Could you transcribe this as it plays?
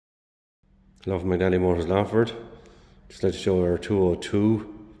Love McNally Motors Longford. Just let you show our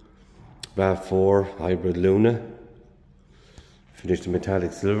 202 RAV4 Hybrid Luna. Finished in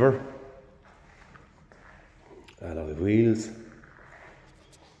metallic silver. Alloy wheels.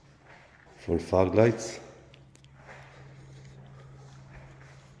 Front fog lights.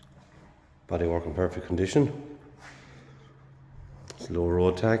 Bodywork in perfect condition. It's low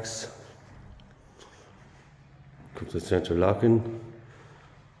road tax. Comes with central locking.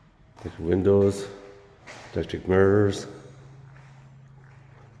 Electric windows. Electric mirrors.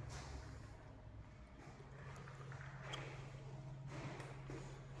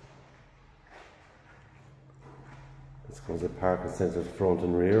 This comes with parking sensors front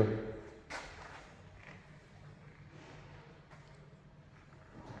and rear.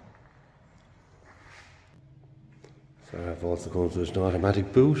 So I've also comes with an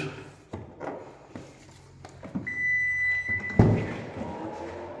automatic boot.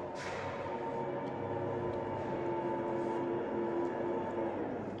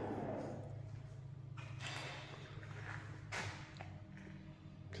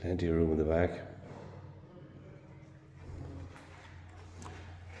 Plenty of room in the back.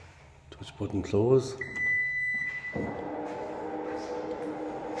 Touch button close.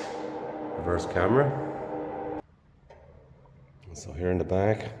 Reverse camera. So here in the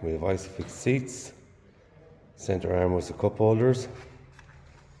back we have ISOFIX seats, centre armrests with cup holders,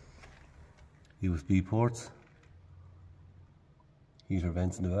 USB ports, heater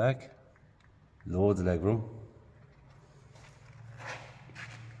vents in the back, loads of legroom,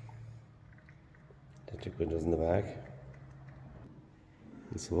 electric windows in the back.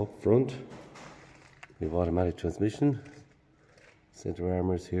 And so up front we have automatic transmission, centre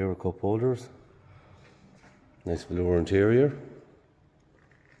armrests here with cup holders, nice velour interior.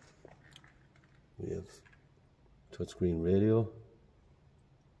 We have touchscreen radio,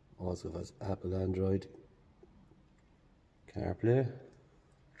 also has Apple Android CarPlay,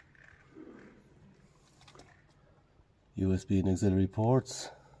 USB and auxiliary ports,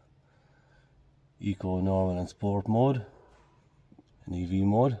 Eco, Normal and Sport mode, and EV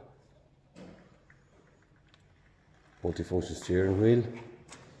mode, multifunction steering wheel,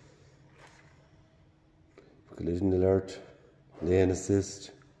 collision alert, lane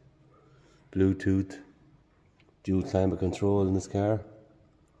assist, Bluetooth, dual climate control in this car.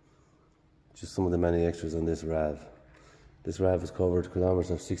 Just some of the many extras on this RAV. This RAV has covered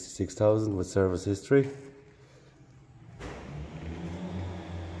kilometres of 66,000 with service history.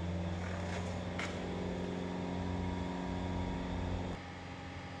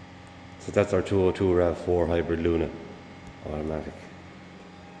 So that's our 202 RAV4 Hybrid Luna automatic.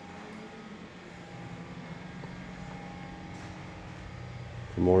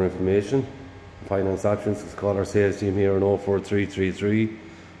 For more information, finance options, call our sales team here on 04333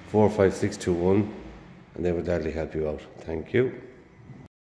 45621 and they will gladly help you out. Thank you.